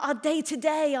in our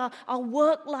day-to-day, our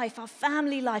work life, our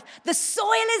family life. The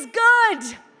soil is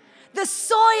good. The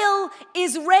soil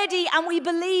is ready, and we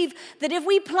believe that if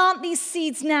we plant these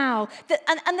seeds now,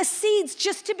 and the seeds,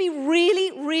 just to be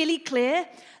really, really clear,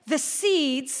 the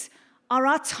seeds are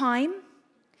our time,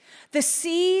 the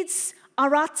seeds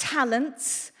are our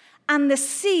talents, and the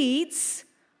seeds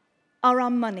are our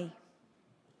money.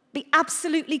 Be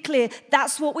absolutely clear.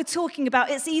 That's what we're talking about.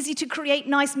 It's easy to create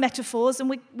nice metaphors, and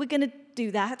we're going to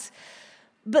do that.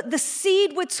 But the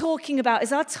seed we're talking about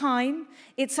is our time,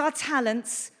 it's our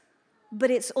talents, but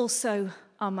it's also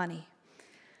our money.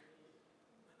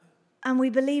 And we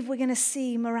believe we're going to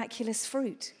see miraculous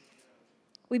fruit.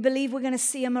 We believe we're going to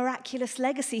see a miraculous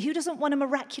legacy. Who doesn't want a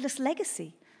miraculous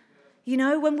legacy? You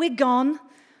know, when we're gone,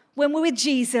 when we're with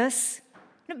Jesus,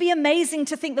 it'd be amazing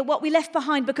to think that what we left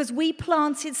behind, because we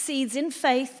planted seeds in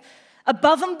faith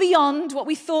above and beyond what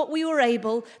we thought we were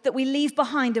able, that we leave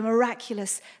behind a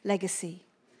miraculous legacy.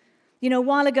 You know, a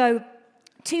while ago,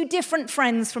 2 different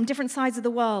friends from different sides of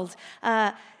the world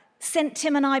sent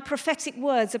Tim and I prophetic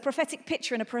words, a prophetic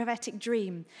picture and a prophetic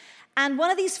dream. And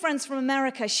one of these friends from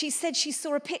America, she said she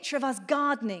saw a picture of us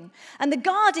gardening. And the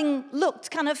gardening looked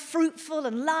kind of fruitful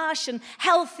and lush and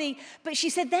healthy. But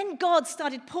she said then God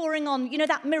started pouring on,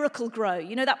 that Miracle Grow,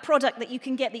 that product that you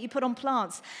can get that you put on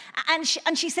plants. And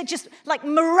she said just like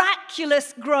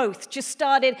miraculous growth just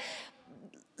started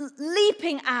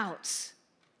leaping out.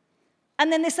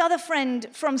 And then this other friend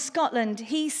from Scotland,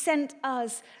 he sent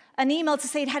us an email to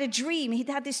say he'd had a dream. He'd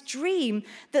had this dream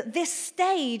that this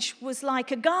stage was like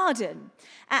a garden.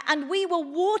 And we were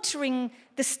watering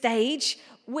the stage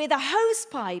with a hose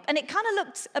pipe. And it kind of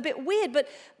looked a bit weird, but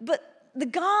the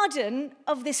garden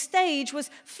of this stage was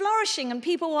flourishing. And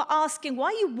people were asking, why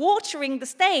are you watering the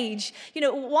stage?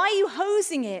 Why are you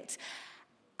hosing it?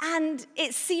 And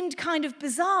it seemed kind of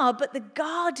bizarre, but the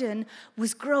garden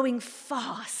was growing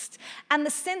fast. And the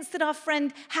sense that our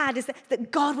friend had is that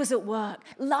God was at work.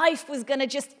 Life was going to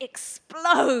just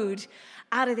explode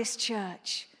out of this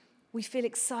church. We feel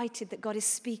excited that God is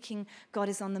speaking, God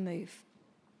is on the move.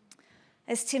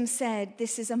 As Tim said,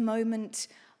 this is a moment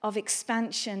of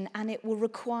expansion, and it will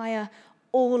require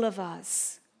all of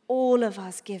us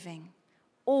giving.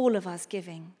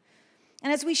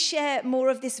 And as we share more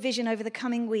of this vision over the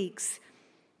coming weeks,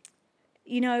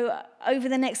 over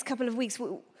the next couple of weeks,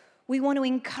 we want to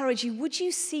encourage you. Would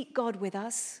you seek God with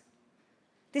us?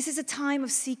 This is a time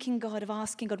of seeking God, of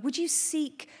asking God. Would you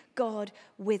seek God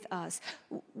with us?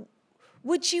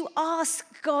 Would you ask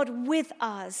God with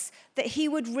us that he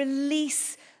would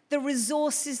release the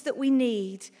resources that we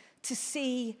need to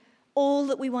see all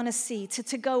that we want to see,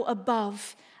 to go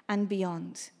above and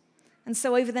beyond? And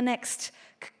so over the next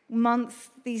month,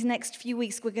 these next few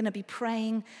weeks, we're going to be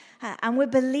praying, and we're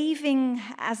believing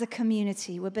as a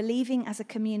community. We're believing as a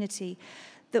community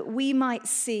that we might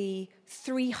see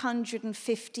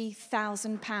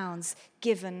 £350,000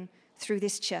 given through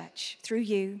this church, through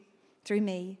you, through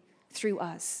me, through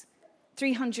us.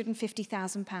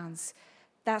 £350,000.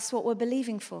 That's what we're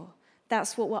believing for.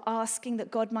 That's what we're asking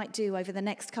that God might do over the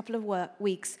next couple of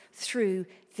weeks through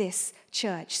this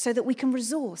church, so that we can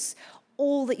resource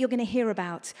all that you're going to hear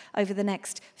about over the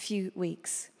next few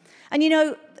weeks. And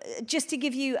just to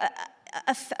give you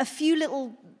a few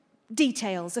little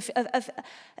details,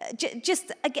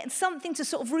 just again, something to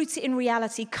sort of root it in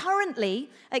reality. Currently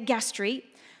at Gas Street,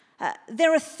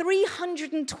 there are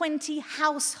 320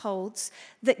 households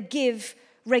that give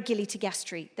regularly to Gas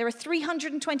Street. There are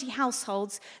 320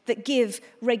 households that give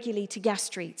regularly to Gas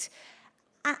Street.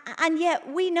 And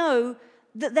yet we know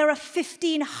that there are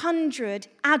 1,500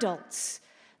 adults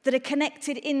that are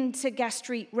connected into Gas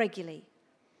Street regularly.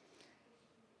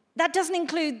 That doesn't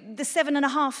include the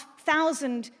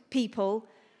 7,500 people,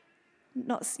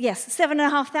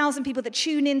 7,500 people that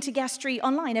tune into Gas Street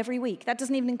online every week. That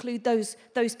doesn't even include those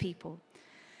people.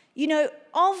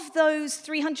 Of those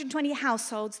 320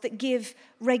 households that give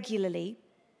regularly,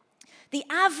 the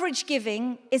average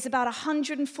giving is about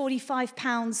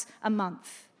 £145 a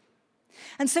month.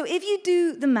 And so if you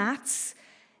do the maths,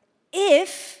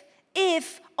 if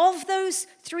of those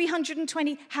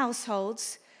 320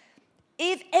 households,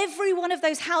 if every one of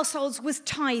those households was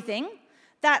tithing,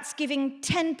 that's giving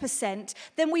 10%,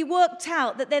 then we worked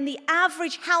out that then the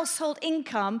average household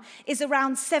income is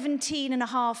around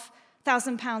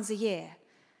 £17,500 a year.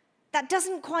 That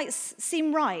doesn't quite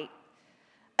seem right.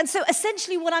 And so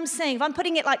essentially what I'm saying, if I'm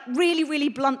putting it like really, really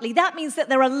bluntly, that means that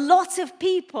there are a lot of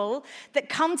people that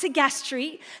come to Gas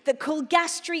Street, that call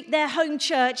Gas Street their home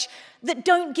church, that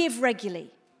don't give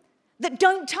regularly, that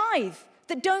don't tithe,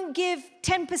 that don't give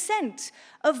 10%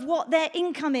 of what their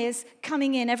income is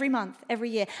coming in every month, every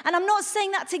year. And I'm not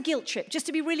saying that's a guilt trip, just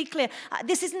to be really clear.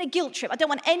 This isn't a guilt trip. I don't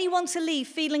want anyone to leave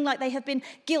feeling like they have been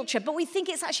guilt tripped. But we think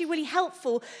it's actually really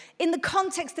helpful in the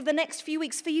context of the next few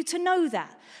weeks for you to know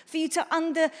that, for you to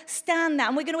understand that.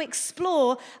 And we're going to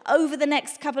explore over the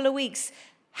next couple of weeks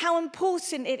how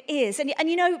important it is. And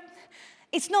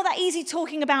it's not that easy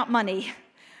talking about money.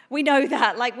 We know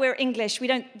that, like we're English, we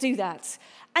don't do that.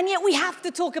 And yet we have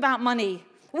to talk about money.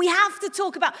 We have to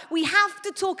talk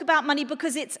about money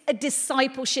because it's a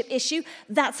discipleship issue.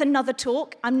 That's another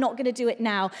talk. I'm not going to do it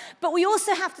now. But we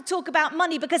also have to talk about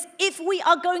money because if we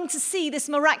are going to see this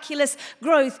miraculous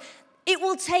growth, it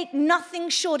will take nothing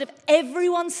short of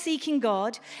everyone seeking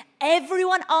God,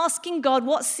 everyone asking God,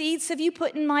 what seeds have you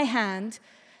put in my hand?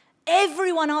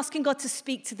 Everyone asking God to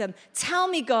speak to them. Tell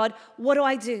me, God, what do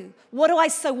I do? What do I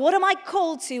sow? What am I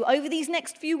called to over these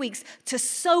next few weeks to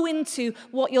sow into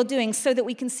what you're doing so that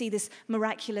we can see this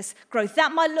miraculous growth?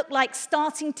 That might look like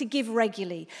starting to give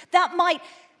regularly. That might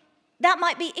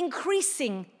be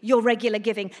increasing your regular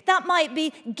giving. That might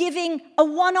be giving a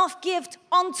one-off gift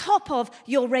on top of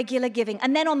your regular giving.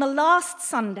 And then on the last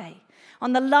Sunday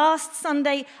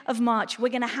of March, we're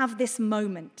going to have this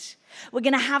moment. We're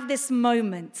going to have this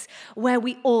moment where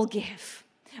we all give.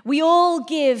 We all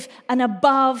give an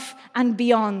above and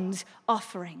beyond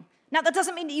offering. Now, that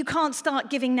doesn't mean that you can't start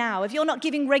giving now. If you're not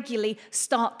giving regularly,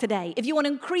 start today. If you want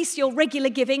to increase your regular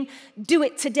giving, do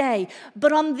it today.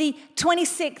 But on the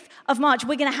 26th of March,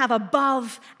 we're going to have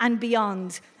above and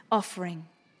beyond offering.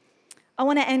 I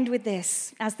want to end with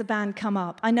this as the band come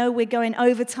up. I know we're going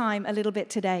over time a little bit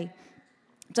today.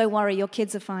 Don't worry, your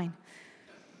kids are fine.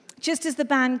 Just as the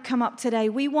band come up today,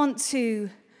 we want to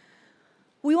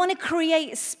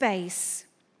create space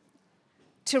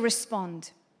to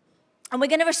respond. And we're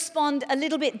going to respond a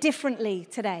little bit differently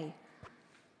today.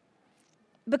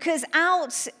 Because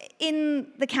out in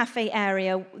the cafe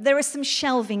area, there are some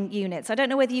shelving units. I don't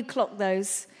know whether you clocked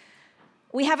those.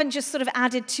 We haven't just sort of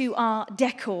added to our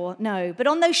decor, no. But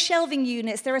on those shelving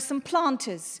units, there are some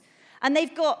planters. And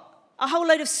they've got a whole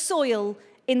load of soil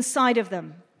inside of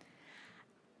them.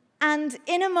 And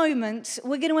in a moment,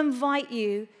 we're going to invite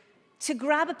you to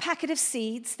grab a packet of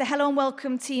seeds. The Hello and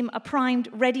Welcome team are primed,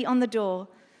 ready on the door.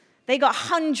 They got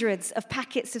hundreds of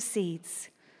packets of seeds.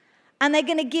 And they're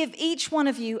going to give each one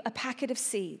of you a packet of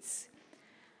seeds.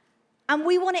 And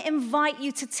we want to invite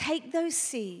you to take those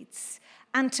seeds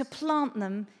and to plant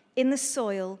them in the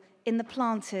soil, in the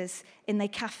planters, in the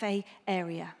cafe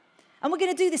area. And we're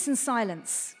going to do this in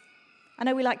silence. I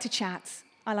know we like to chat.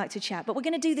 I like to chat. But we're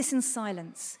going to do this in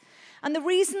silence. And the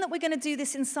reason that we're going to do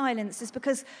this in silence is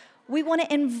because we want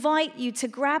to invite you to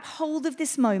grab hold of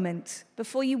this moment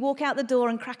before you walk out the door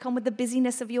and crack on with the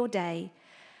busyness of your day,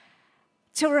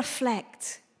 to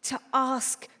reflect, to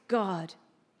ask God,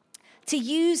 to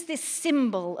use this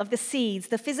symbol of the seeds,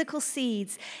 the physical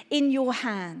seeds in your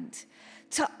hand,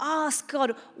 to ask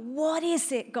God, what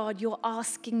is it, God, you're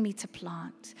asking me to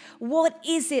plant? What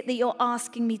is it that you're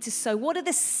asking me to sow? What are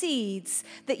the seeds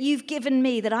that you've given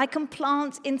me that I can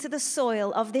plant into the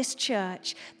soil of this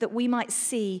church that we might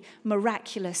see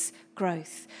miraculous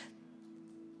growth?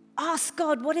 Ask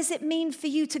God, what does it mean for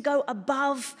you to go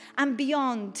above and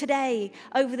beyond today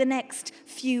over the next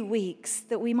few weeks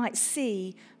that we might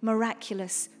see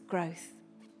miraculous growth?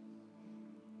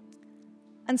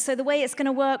 And so the way it's going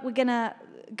to work, we're going to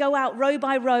go out row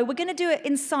by row. We're going to do it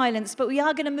in silence, but we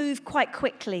are going to move quite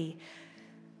quickly.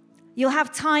 You'll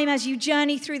have time as you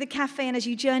journey through the cafe and as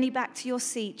you journey back to your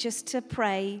seat just to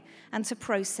pray and to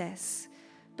process.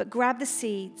 But grab the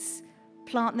seeds,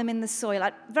 plant them in the soil.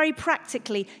 Very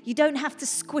practically, you don't have to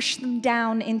squish them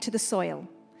down into the soil.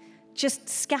 Just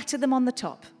scatter them on the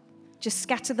top. Just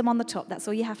scatter them on the top. That's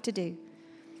all you have to do.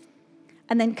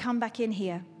 And then come back in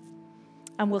here,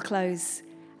 and we'll close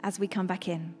as we come back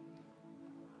in.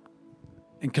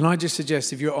 And can I just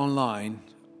suggest, if you're online,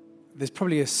 there's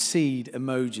probably a seed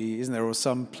emoji, isn't there, or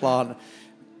some plant.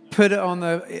 Put it on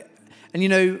the, and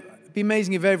it'd be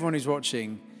amazing if everyone who's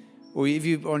watching, or if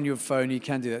you're on your phone, you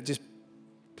can do that. Just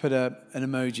put an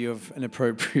emoji of an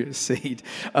appropriate seed,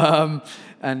 and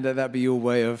that'd be your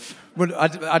way of. Well,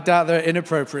 I doubt there are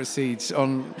inappropriate seeds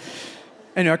on.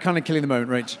 Anyway, I'm kind of killing the moment,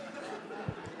 Rach.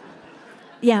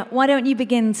 Yeah, why don't you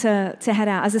begin to head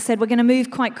out? As I said, we're going to move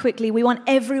quite quickly. We want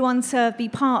everyone to be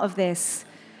part of this.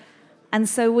 And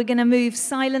so we're going to move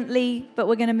silently, but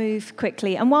we're going to move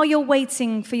quickly. And while you're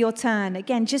waiting for your turn,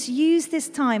 again, just use this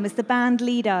time as the band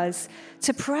lead us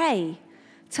to pray,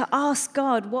 to ask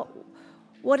God,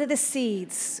 what are the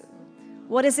seeds?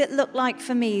 What does it look like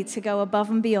for me to go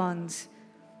above and beyond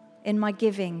in my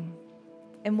giving,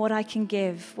 in what I can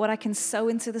give, what I can sow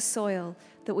into the soil,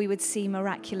 that we would see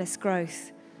miraculous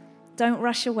growth. Don't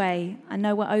rush away. I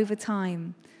know we're over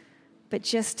time, but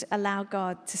just allow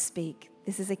God to speak.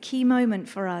 This is a key moment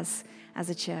for us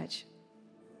as a church.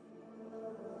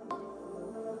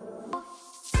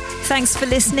 Thanks for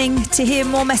listening. To hear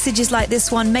more messages like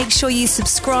this one, make sure you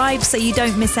subscribe so you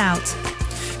don't miss out.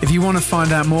 If you want to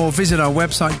find out more, visit our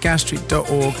website,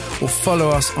 gasstreet.org, or follow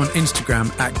us on Instagram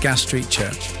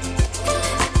 @GasStreetChurch.